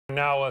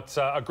Now, it's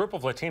a group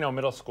of Latino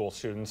middle school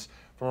students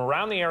from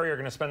around the area are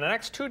going to spend the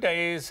next 2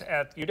 days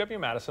at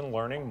UW-Madison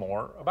learning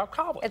more about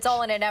college. It's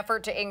all in an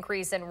effort to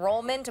increase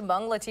enrollment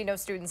among Latino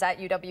students at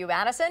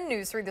UW-Madison.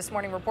 News 3 This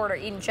Morning reporter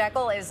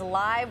Checkol is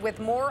live with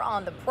more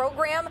on the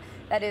program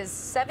that is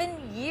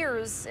 7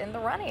 years in the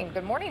running.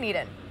 Good morning,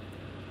 Eden.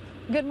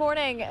 Good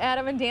morning,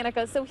 Adam and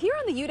Danica. So here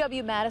on the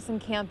UW-Madison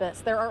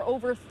campus, there are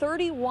over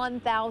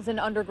 31,000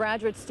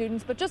 undergraduate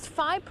students, but just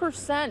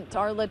 5%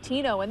 are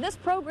Latino. And this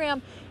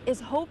program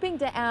is hoping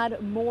to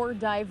add more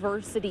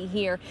diversity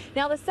here.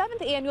 Now, the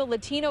 7th annual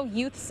Latino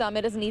Youth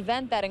Summit is an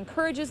event that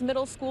encourages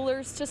middle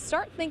schoolers to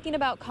start thinking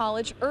about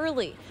college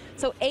early.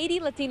 So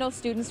 80 Latino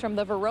students from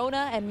the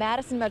Verona and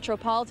Madison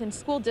metropolitan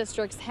school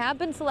districts have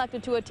been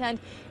selected to attend,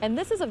 and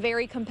this is a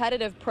very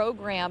competitive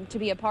program to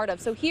be a part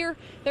of. So here,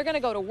 they're going to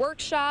go to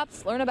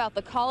workshops, learn about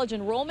the college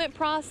enrollment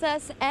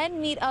process,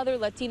 and meet other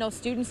Latino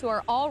students who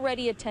are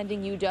already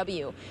attending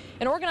UW.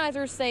 And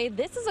organizers say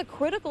this is a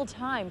critical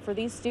time for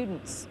these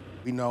students.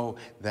 We know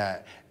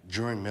that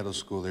during middle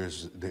school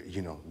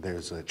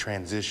there's a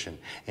transition,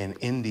 and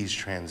in these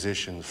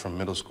transitions from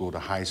middle school to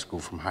high school,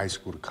 from high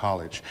school to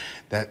college,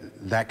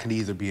 that could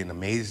either be an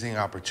amazing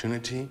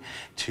opportunity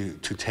to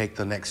take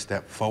the next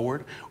step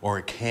forward, or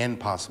it can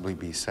possibly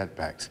be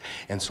setbacks.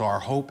 And so our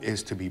hope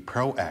is to be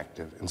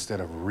proactive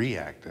instead of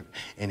reactive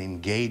and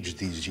engage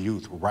these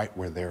youth right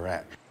where they're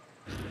at.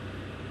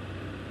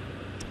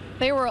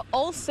 There will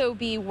also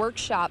be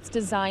workshops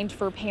designed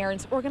for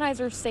parents.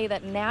 Organizers say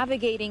that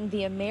navigating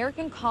the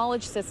American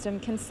college system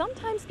can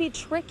sometimes be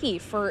tricky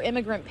for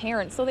immigrant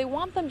parents, so they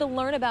want them to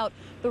learn about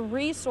the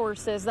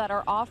resources that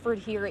are offered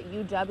here at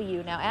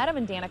UW. Now, Adam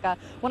and Danica,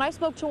 when I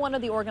spoke to one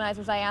of the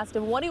organizers, I asked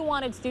him what he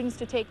wanted students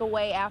to take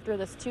away after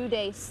this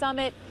 2-day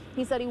summit.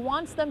 He said he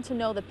wants them to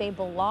know that they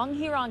belong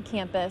here on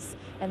campus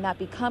and that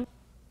becomes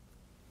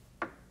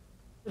a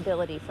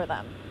ability for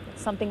them.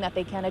 It's something that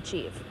they can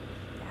achieve.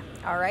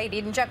 All right,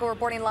 Checkol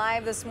reporting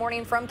live this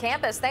morning from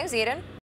campus. Thanks, Eden.